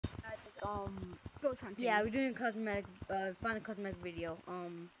ghost hunting. Yeah, we're doing a cosmetic, find a cosmetic video.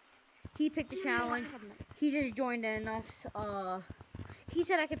 He picked the challenge. He just joined in us. He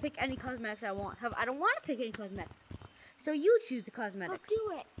said I can pick any cosmetics I want. I don't want to pick any cosmetics. So you choose the cosmetics. Let's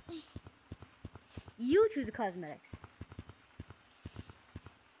do it. You choose the cosmetics.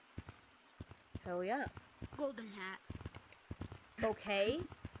 Hurry up. Golden hat. Okay.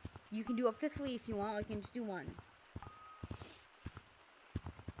 You can do up to 3 if you want, or you can just do 1.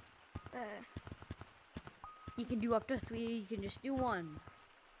 You can do up to 3, you can just do 1. Are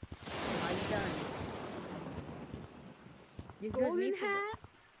you done? You're Golden hat.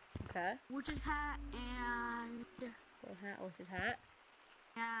 Okay. Witch's hat and... Golden hat, witch's hat.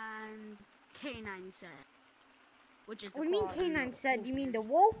 And K9 set. Which is the What do you mean K9 set? Do you mean the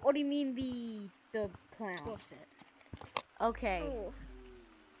wolf, or do you mean the clown? wolf set? Okay. Oh.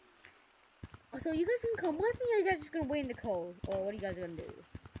 So you guys can come with me, or you guys just gonna wait in the cold? Or what are you guys gonna do?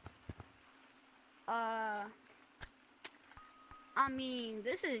 I mean,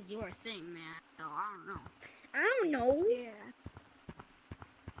 this is your thing, man. So I don't know. I don't know.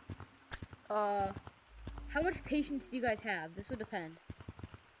 Yeah. How much patience do you guys have? This would depend.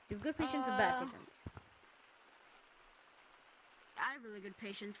 Do you have good patience or bad patience? I have really good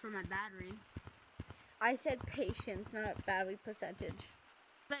patience for my battery. I said patience, not battery percentage.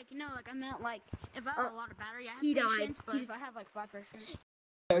 Like, no, like, I meant, like, if I have a lot of battery, I have he died. patience, but if I have, like, 5%...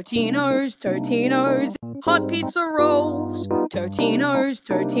 Totino's, hot pizza rolls. Totino's,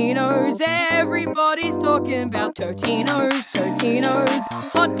 everybody's talking about Totino's,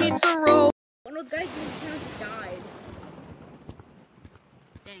 hot pizza rolls. One of the guys in the town died.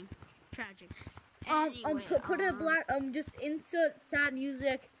 Dang. Tragic. Anyway, put a black, just insert sad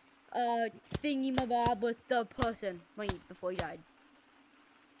music, thingy mabob with the person before he died.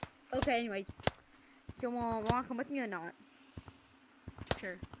 Okay, anyways. So, wanna come with me or not?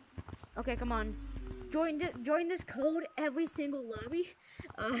 Sure. Okay, come on. Join this code every single lobby.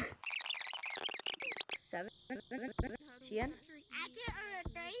 7. Ian?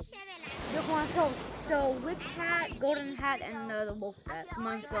 Yo, come on, let's go. So, witch hat, golden hat, and the wolf set. Come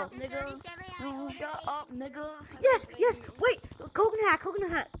on, let's go. Nigga. No, shut up, nigga. Yes, wait. Coconut hat.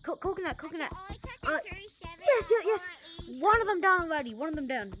 Coconut. Yes. One of them down already. One of them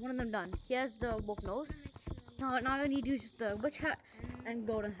done. He has the wolf nose. Now all I need to do is just the witch hat and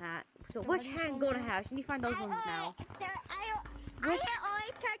golden hat. So witch hat and golden hat. You need to find those ones now.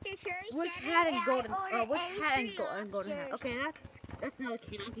 Witch hat and golden. Witch hat and golden hat. Okay, that's another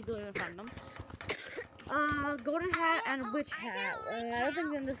key. I keep going to find them. Golden hat and witch hat. I don't think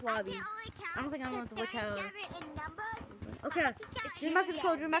they're in this lobby. I don't think I'm on the witch hat. Okay, turn back to the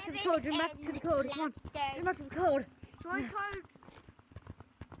code. Come on, turn back to the code. Turn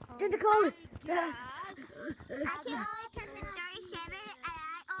the code. I can only turn the 37 and I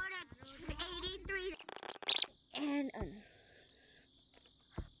ordered 83. And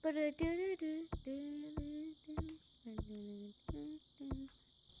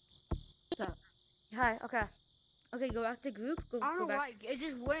Hi, okay, go back to group. I don't go know back. why, it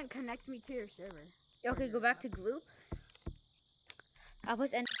just wouldn't connect me to your server. Okay, go back to group. I'll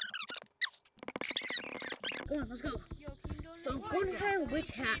press N. Come on, let's go. So golden hat and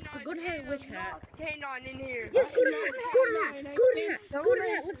witch hat. K9 in here. Yes, golden hat.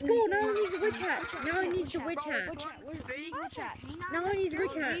 Let's go. Now I need the witch hat. Now I need the witch hat. Now I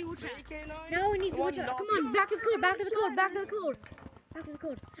need the witch hat. Come on, back to the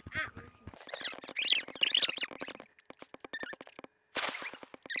code. Ah.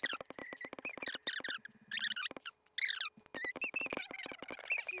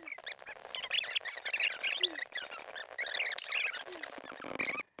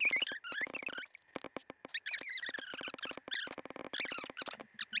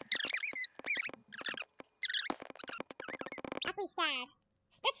 Actually sad.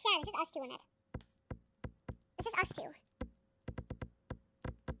 That's sad, it's just us two in it. It's just us two. And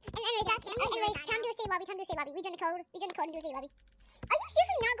anyways, time to do a save lobby. Rejoin the code and do a save lobby. Are you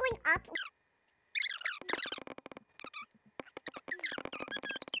seriously not going up?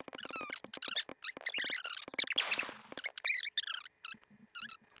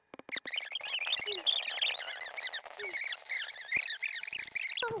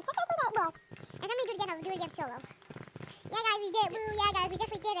 And then we do it again solo. Yeah, guys, we did it. Woo, yeah, guys, we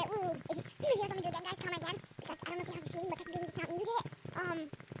definitely did it. Woo. If you hear something do again, guys, comment again. Because I don't know if you have the stream, but technically it's not muted it.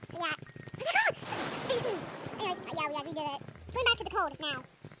 So yeah. Anyways, yeah, we did it. Going back to the code now.